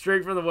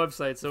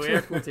website. So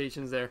air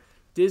quotations there.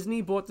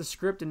 Disney bought the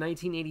script in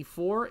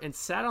 1984 and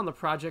sat on the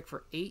project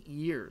for 8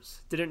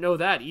 years. Didn't know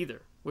that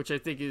either, which I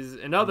think is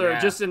another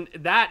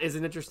that is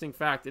an interesting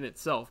fact in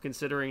itself,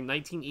 considering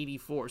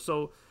 1984.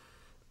 So,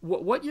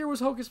 what year was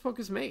Hocus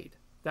Pocus made?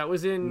 That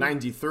was in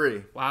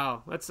 93.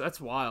 Wow,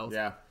 that's wild.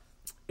 Yeah.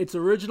 Its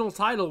original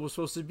title was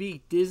supposed to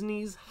be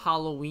Disney's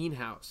Halloween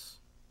House.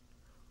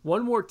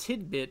 One more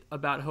tidbit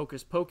about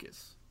Hocus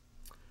Pocus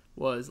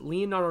was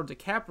Leonardo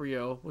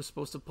DiCaprio was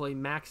supposed to play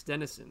Max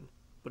Dennison,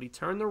 but he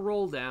turned the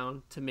role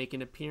down to make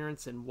an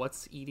appearance in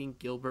What's Eating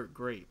Gilbert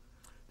Grape.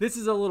 This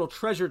is a little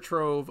treasure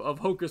trove of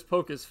Hocus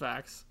Pocus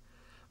facts.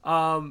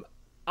 I'll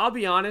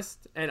be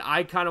honest, and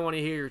I kind of want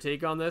to hear your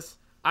take on this.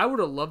 I would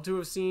have loved to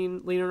have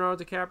seen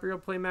Leonardo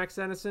DiCaprio play Max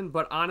Dennison,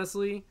 but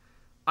honestly,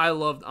 I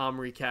loved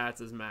Omri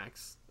Katz as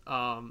Max.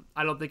 I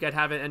don't think I'd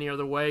have it any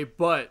other way,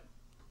 but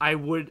I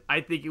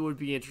think it would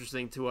be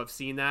interesting to have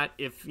seen that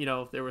if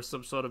there was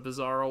some sort of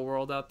bizarro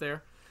world out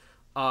there.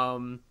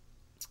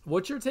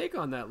 What's your take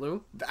on that,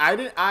 Lou?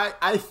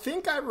 I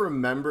think I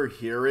remember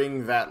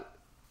hearing that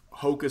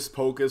Hocus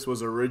Pocus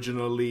was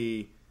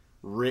originally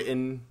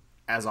written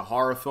as a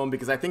horror film,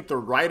 because I think the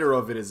writer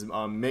of it is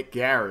Mick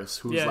Garris,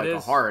 who's a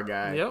horror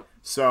guy. Yep.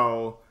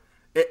 So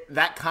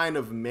that kind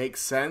of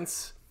makes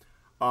sense.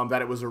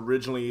 That it was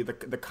originally the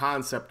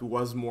concept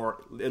was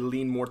it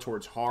leaned more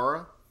towards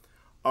horror.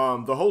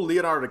 The whole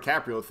Leonardo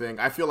DiCaprio thing,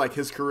 I feel like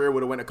his career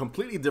would have went a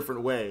completely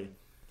different way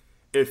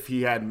if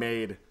he had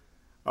made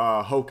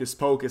Hocus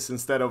Pocus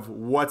instead of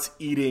What's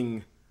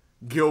Eating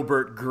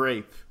Gilbert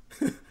Grape.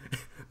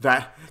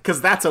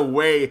 Because that's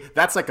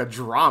like a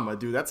drama,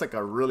 dude. That's like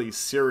a really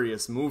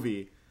serious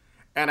movie.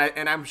 And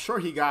I'm sure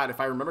he got, if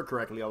I remember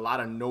correctly, a lot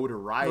of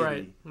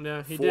notoriety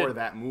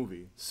that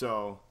movie.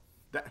 So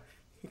that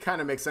it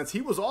kind of makes sense.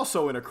 He was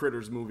also in a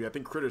Critters movie. I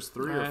think Critters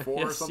 3 or 4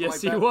 or something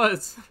like that. Yes, he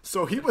was.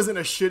 So he was in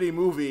a shitty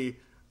movie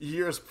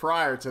years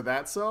prior to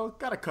that. So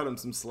got to cut him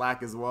some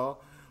slack as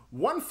well.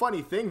 One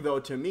funny thing, though,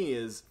 to me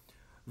is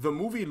the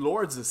movie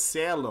Lords of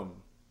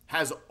Salem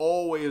has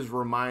always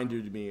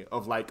reminded me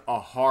of like a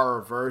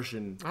horror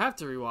version I have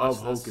to rewatch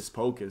of Hocus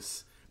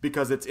Pocus,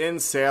 because it's in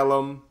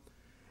Salem.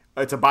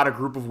 It's about a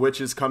group of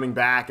witches coming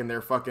back, and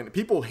they're fucking...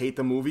 People hate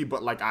the movie,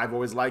 but like I've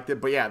always liked it.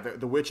 But yeah,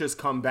 the witches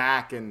come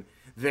back and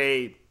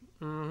they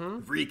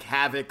wreak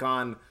havoc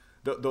on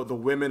the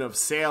women of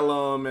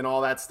Salem and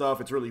all that stuff.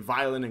 It's really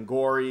violent and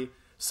gory.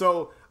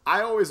 So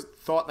I always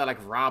thought that like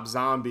Rob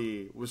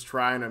Zombie was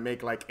trying to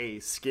make like a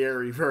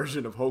scary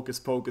version of Hocus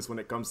Pocus when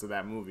it comes to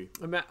that movie.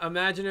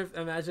 Imagine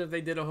if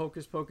they did a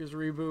Hocus Pocus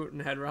reboot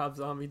and had Rob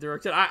Zombie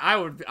direct it.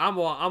 I'm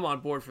on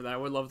board for that. I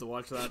would love to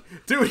watch that.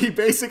 Dude, he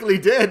basically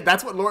did.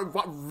 That's what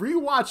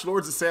rewatch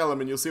Lords of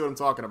Salem and you'll see what I'm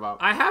talking about.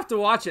 I have to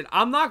watch it.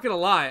 I'm not gonna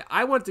lie.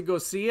 I went to go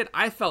see it.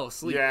 I fell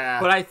asleep. Yeah.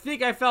 But I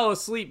think I fell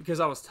asleep because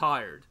I was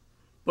tired.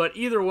 But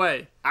either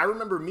way, I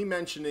remember me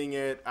mentioning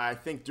it, I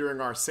think, during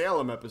our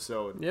Salem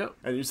episode. Yep.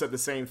 And you said the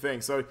same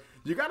thing. So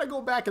you got to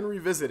go back and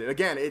revisit it.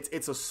 Again,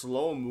 it's a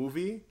slow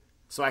movie,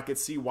 so I could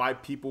see why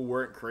people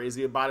weren't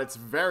crazy about it. It's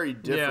very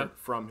different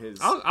from his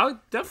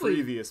I'll definitely...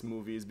 previous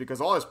movies, because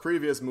all his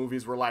previous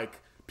movies were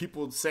like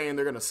people saying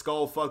they're going to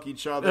skull fuck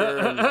each other,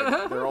 and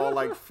like, they're all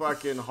like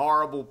fucking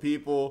horrible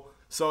people.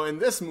 So in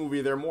this movie,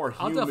 they're more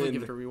human. I'll definitely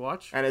give it a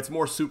rewatch. And it's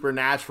more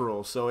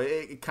supernatural, so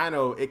it kind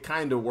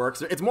of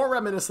works. It's more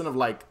reminiscent of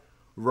like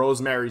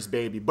Rosemary's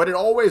Baby, but it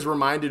always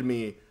reminded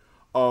me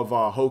of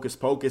Hocus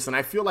Pocus, and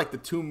I feel like the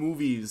two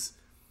movies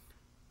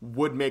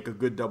would make a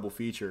good double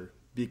feature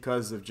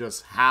because of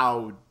just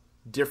how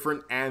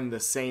different and the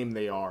same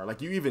they are.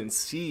 Like, you even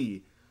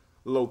see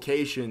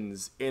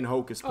locations in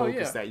Hocus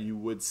Pocus that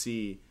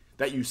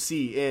you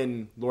see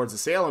in Lords of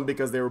Salem,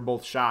 because they were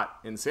both shot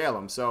in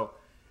Salem. So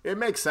it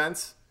makes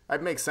sense.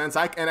 It makes sense.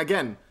 I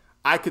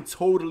could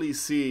totally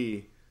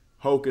see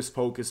Hocus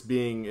Pocus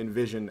being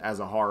envisioned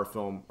as a horror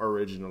film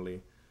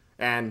originally.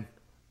 And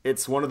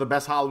it's one of the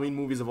best Halloween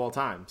movies of all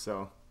time.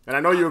 So, and I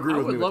know you agree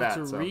with me with that. I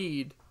would love to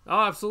read.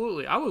 Oh,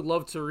 absolutely. I would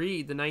love to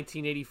read the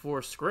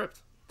 1984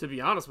 script, to be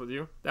honest with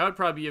you. That would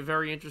probably be a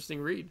very interesting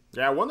read.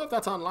 Yeah, I wonder if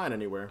that's online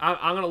anywhere.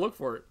 I'm going to look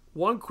for it.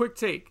 One quick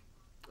take.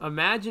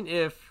 Imagine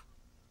if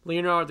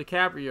Leonardo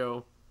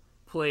DiCaprio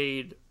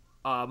played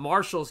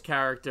Marshall's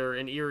character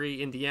in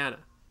Erie, Indiana.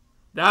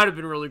 That would have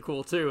been really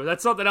cool too.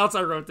 That's something else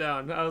I wrote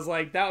down. I was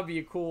like, that would be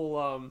a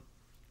cool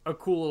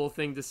little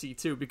thing to see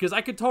too, because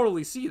I could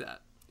totally see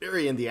that.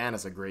 Erie,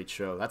 Indiana's a great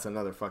show. That's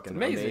another fucking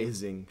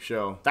amazing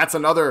show. That's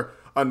another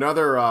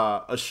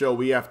a show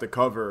we have to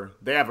cover.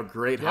 They have a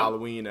great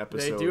Halloween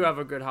episode. They do have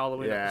a good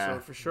Halloween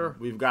episode for sure.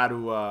 We've got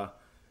to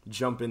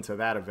jump into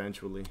that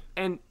eventually.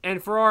 And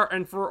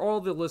for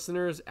all the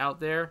listeners out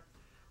there,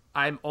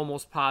 I'm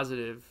almost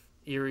positive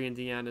Erie,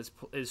 Indiana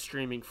is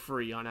streaming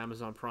free on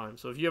Amazon Prime.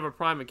 So if you have a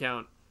Prime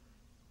account,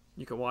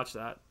 you can watch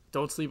that.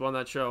 Don't sleep on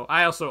that show.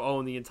 I also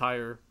own the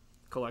entire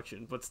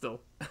collection, but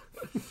still.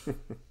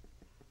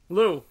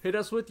 Lou, hit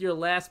us with your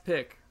last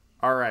pick.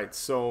 All right,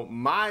 so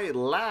my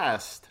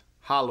last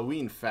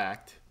Halloween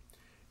fact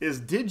is,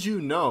 did you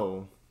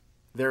know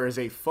there is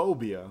a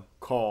phobia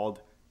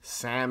called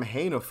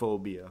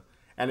Samhainophobia,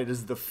 and it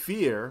is the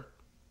fear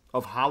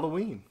of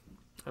Halloween?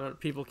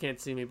 People can't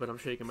see me, but I'm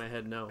shaking my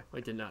head no.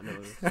 I did not know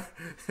this.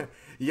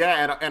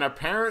 Yeah, and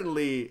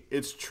apparently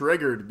it's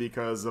triggered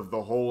because of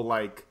the whole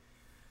like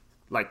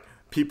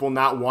people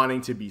not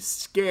wanting to be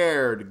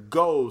scared,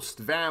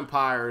 ghosts,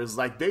 vampires,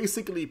 like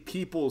basically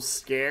people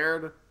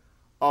scared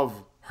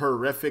of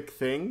horrific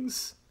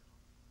things.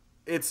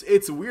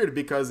 It's weird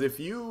because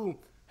if you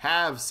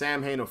have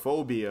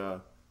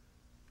Samhainophobia,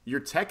 you're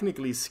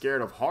technically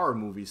scared of horror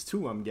movies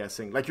too, I'm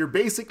guessing. Like, you're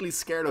basically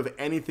scared of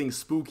anything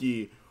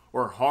spooky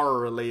or horror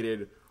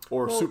related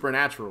or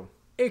supernatural.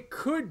 It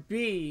could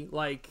be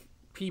like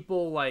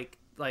people like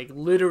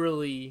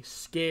literally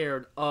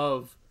scared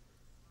of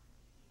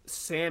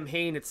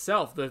Samhain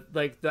itself,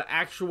 the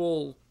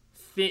actual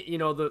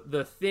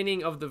the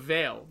thinning of the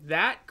veil.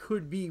 That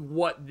could be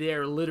what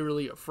they're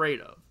literally afraid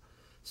of.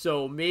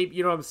 So maybe,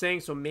 you know what I'm saying?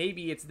 So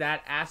maybe it's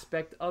that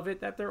aspect of it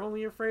that they're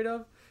only afraid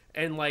of.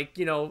 And like,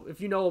 you know, if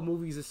you know a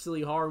movie's a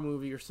silly horror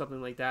movie or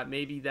something like that,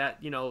 maybe that,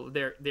 you know,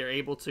 they're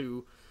able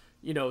to,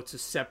 you know, to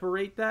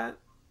separate that.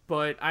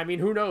 But I mean,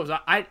 who knows?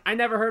 I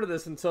never heard of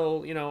this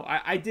until, you know,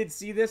 I did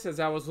see this as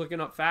I was looking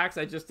up facts.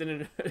 I just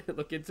didn't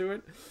look into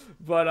it.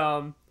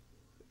 But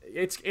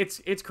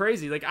it's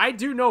crazy. Like, I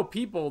do know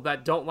people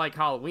that don't like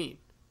Halloween,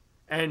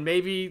 and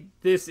maybe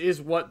this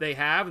is what they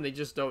have and they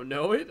just don't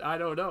know it. I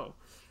don't know.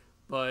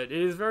 But it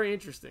is very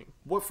interesting.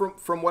 What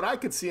from what I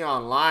could see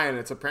online,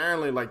 it's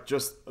apparently like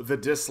just the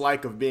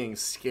dislike of being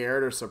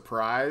scared or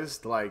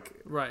surprised.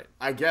 Like, right.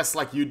 I guess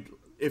like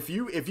if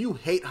you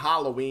hate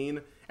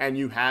Halloween and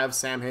you have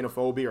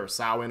Samhainophobia or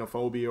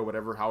Samhainophobia or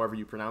whatever, however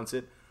you pronounce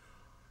it,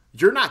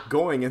 you're not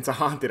going into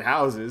haunted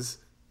houses.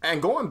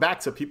 And going back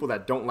to people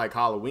that don't like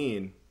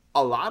Halloween,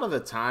 a lot of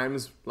the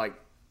times, like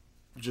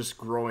just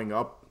growing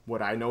up,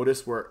 what I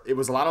noticed were it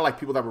was a lot of like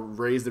people that were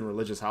raised in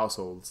religious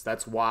households.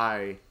 That's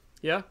why.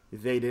 Yeah,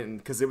 they didn't,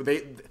 because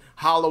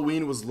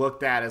Halloween was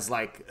looked at as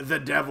like the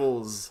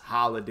devil's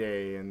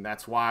holiday, and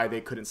that's why they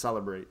couldn't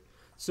celebrate.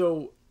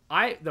 So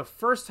the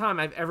first time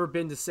I've ever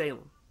been to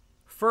Salem,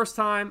 first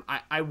time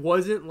I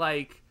wasn't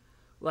like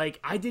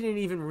I didn't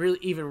even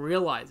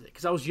realize it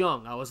because I was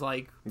young. I was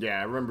like, yeah,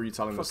 I remember you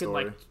telling the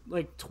story.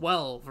 like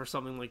 12 or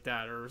something like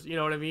that, or you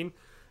know what I mean.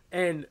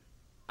 And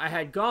I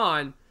had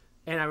gone,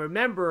 and I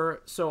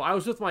remember. So I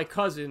was with my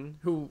cousin,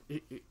 who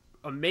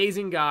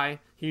amazing guy.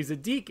 He's a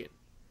deacon.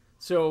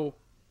 So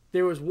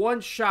there was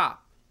one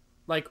shop,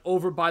 like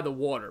over by the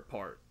water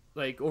part,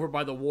 like over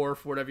by the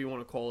wharf, whatever you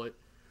want to call it.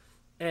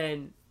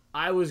 And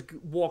I was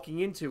walking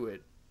into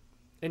it,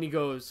 and he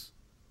goes,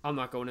 "I'm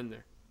not going in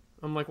there."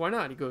 I'm like, "Why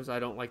not?" He goes, "I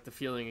don't like the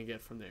feeling I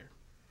get from there."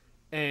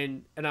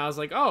 And I was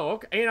like, "Oh,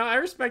 okay." I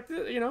respect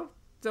it,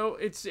 So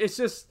it's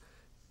just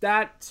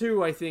that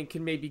too, I think,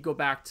 can maybe go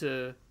back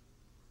to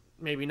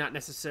maybe not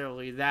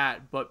necessarily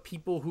that, but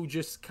people who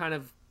just kind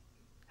of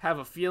have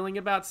a feeling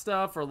about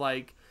stuff, or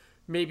like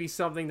maybe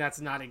something that's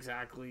not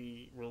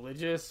exactly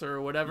religious or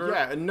whatever.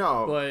 Yeah,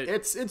 no. But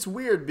it's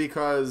weird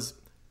because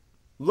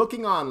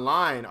looking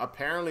online,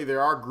 apparently there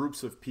are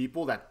groups of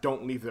people that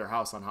don't leave their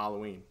house on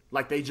Halloween.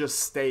 Like, they just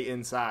stay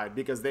inside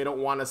because they don't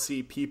want to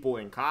see people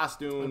in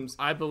costumes.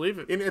 I believe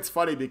it. And it's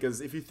funny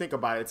because if you think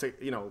about it, it's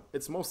like,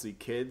 it's mostly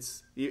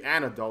kids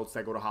and adults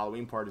that go to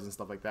Halloween parties and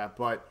stuff like that.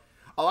 But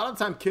a lot of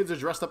the time, kids are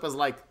dressed up as,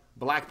 like,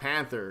 Black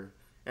Panther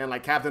and,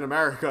 like, Captain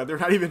America. They're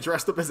not even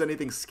dressed up as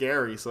anything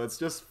scary. So it's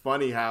just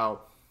funny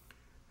how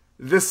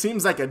this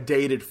seems like a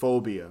dated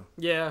phobia.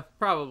 Yeah,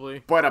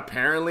 probably. But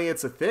apparently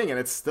it's a thing, and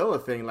it's still a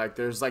thing. Like,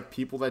 there's, like,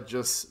 people that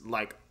just,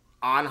 like,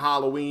 on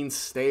Halloween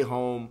stay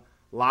home,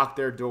 lock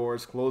their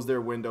doors, close their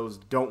windows,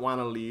 don't want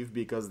to leave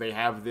because they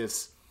have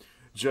this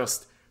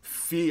just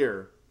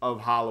fear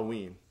of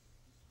Halloween.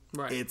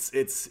 Right.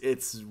 It's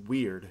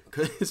weird.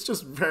 It's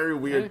just very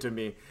weird to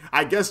me.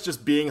 I guess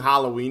just being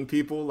Halloween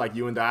people like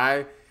you and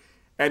I,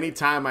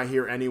 anytime I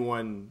hear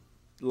anyone,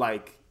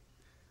 like,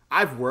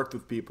 I've worked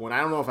with people, and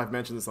I don't know if I've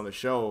mentioned this on the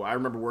show. I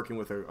remember working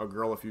with a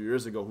girl a few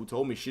years ago who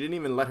told me she didn't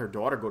even let her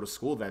daughter go to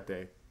school that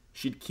day.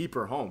 She'd keep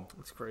her home.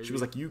 That's crazy. She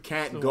was like, you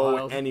can't so go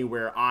wild.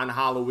 anywhere on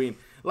Halloween.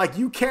 Like,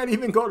 you can't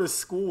even go to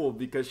school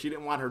because she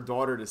didn't want her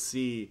daughter to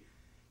see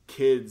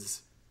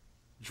kids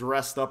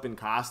dressed up in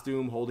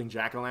costume, holding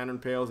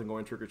jack-o'-lantern pails and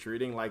going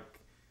trick-or-treating. Like,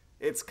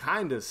 it's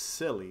kind of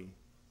silly.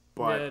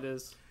 But yeah, it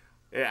is.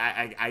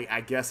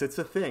 I guess it's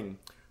a thing.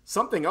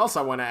 Something else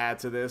I want to add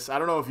to this. I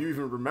don't know if you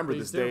even remember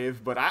this,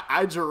 Dave, but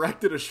I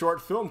directed a short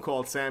film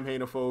called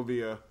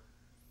Samhainophobia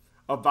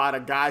about a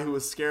guy who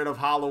was scared of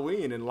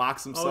Halloween and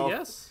locks himself. Oh,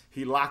 yes.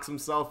 He locks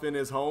himself in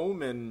his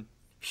home and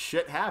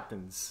shit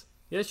happens.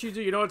 Yes, you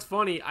do. You know what's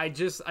funny?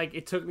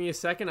 It took me a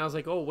second. I was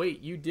like, oh,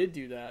 wait, you did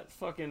do that.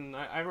 Fucking,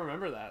 I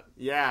remember that.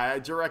 Yeah, I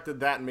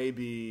directed that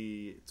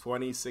maybe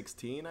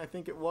 2016, I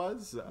think it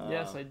was.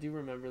 Yes, I do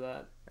remember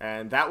that.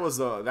 And that was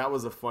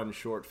a fun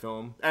short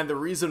film. And the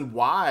reason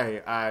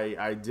why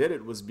I did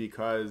it was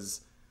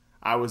because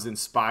I was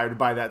inspired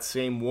by that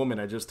same woman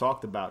I just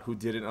talked about who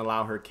didn't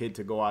allow her kid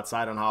to go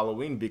outside on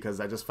Halloween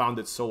because I just found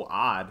it so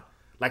odd.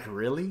 Like,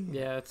 really?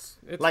 Yeah, it's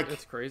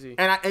crazy.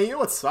 And you know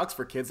what sucks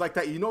for kids like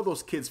that? You know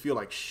those kids feel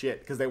like shit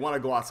because they want to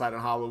go outside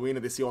on Halloween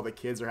and they see all the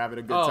kids are having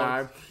a good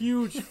time.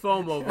 Huge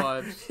FOMO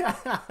vibes.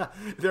 Yeah.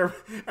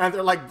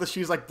 They're like,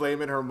 she's like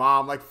blaming her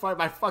mom. Like,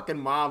 my fucking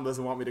mom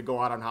doesn't want me to go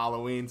out on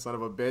Halloween, son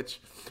of a bitch.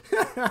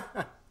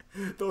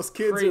 Those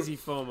kids crazy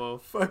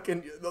FOMO.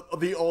 Fucking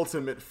the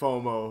ultimate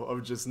FOMO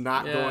of just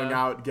not going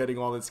out, getting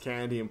all this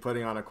candy and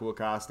putting on a cool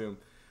costume.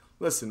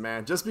 Listen,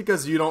 man, just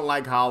because you don't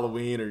like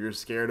Halloween or you're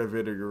scared of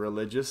it or you're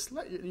religious,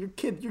 your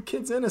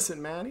kid's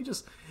innocent, man.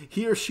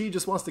 He or she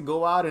just wants to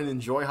go out and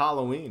enjoy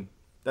Halloween.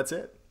 That's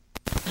it.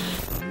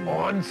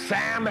 On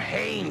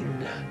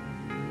Samhain.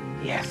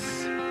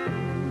 Yes.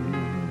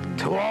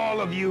 To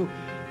all of you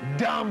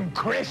dumb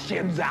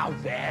Christians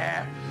out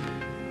there,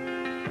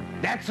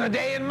 that's a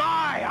day in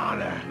my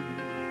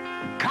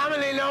honor,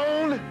 commonly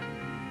known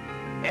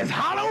as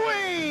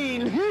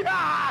Halloween.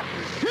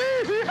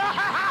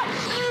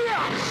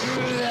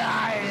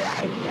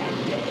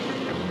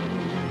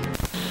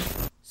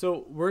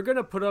 So we're going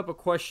to put up a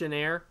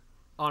questionnaire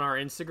on our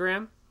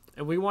Instagram,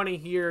 and we want to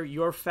hear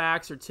your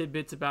facts or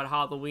tidbits about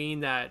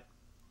Halloween that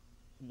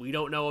we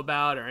don't know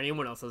about or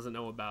anyone else doesn't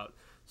know about.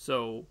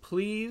 So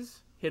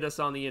please hit us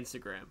on the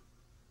Instagram.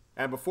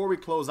 And before we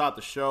close out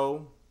the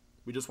show,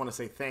 we just want to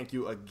say thank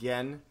you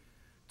again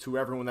to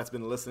everyone that's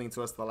been listening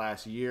to us the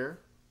last year.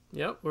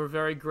 Yep, we're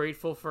very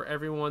grateful for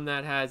everyone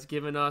that has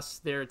given us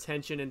their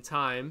attention and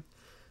time.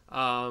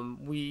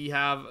 We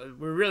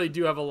really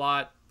do have a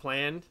lot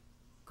planned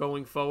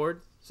going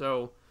forward,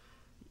 so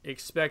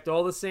expect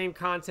all the same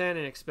content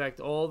and expect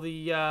all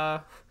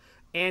the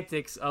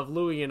antics of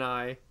Louie and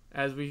I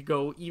as we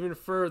go even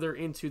further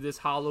into this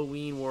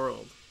Halloween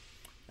world.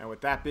 And with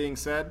that being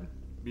said,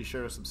 be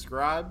sure to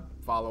subscribe,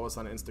 follow us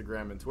on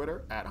Instagram and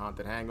Twitter at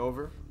Haunted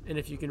Hangover. And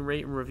if you can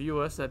rate and review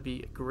us, that'd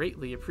be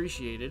greatly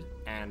appreciated.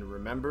 And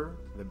remember,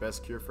 the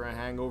best cure for a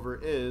hangover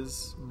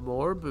is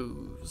more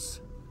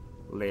booze.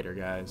 Later,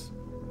 guys.